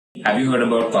Have you heard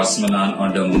about Cosmelan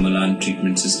or Dermamelan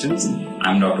treatment systems?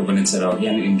 I'm Dr. Puneet Saraogi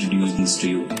and I'll introduce these to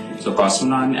you. So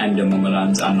Cosmelan and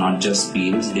Dermamelans are not just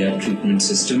peels, they are treatment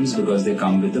systems because they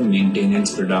come with a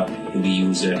maintenance product to be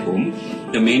used at home.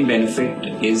 The main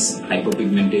benefit is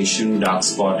hypopigmentation, dark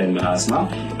spot and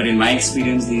melasma. But in my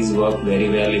experience, these work very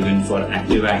well even for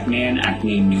active acne and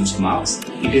acne-induced marks.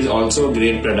 It is also a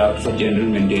great product for general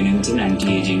maintenance and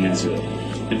anti-aging as well.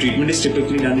 The treatment is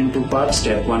typically done in two parts.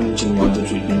 Step 1, which involves the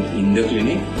treatment in the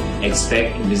clinic.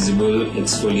 Expect visible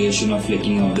exfoliation or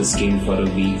flaking of the skin for a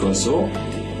week or so.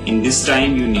 In this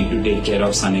time, you need to take care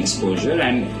of sun exposure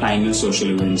and time your social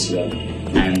events well.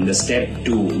 And the step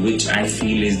 2, which I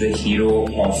feel is the hero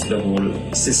of the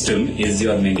whole system, is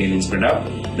your maintenance product.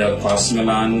 The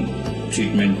Cosmelan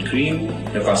treatment cream,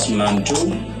 the Cosmelan 2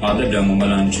 or the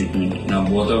Dermamelan treatment. Now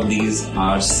both of these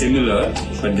are similar,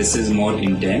 but this is more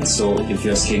intense. So if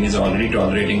your skin is already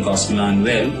tolerating Cosmelan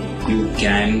well, you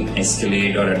can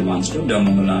escalate or advance to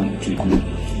Dermamelan treatment.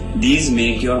 These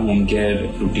make your home care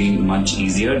routine much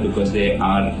easier because they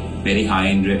are very high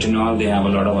in retinol. They have a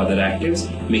lot of other actives,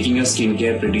 making your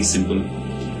skincare pretty simple.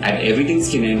 At Everything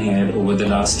Skin and Hair, over the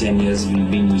last 10 years,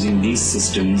 we've been using these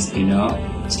systems in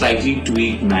a slightly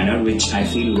tweaked manner, which I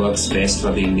feel works best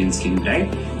for the Indian skin type.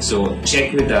 So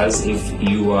check with us if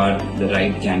you are the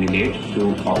right candidate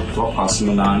to opt for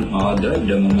Cosmelan or the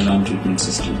Dermamelan treatment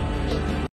system.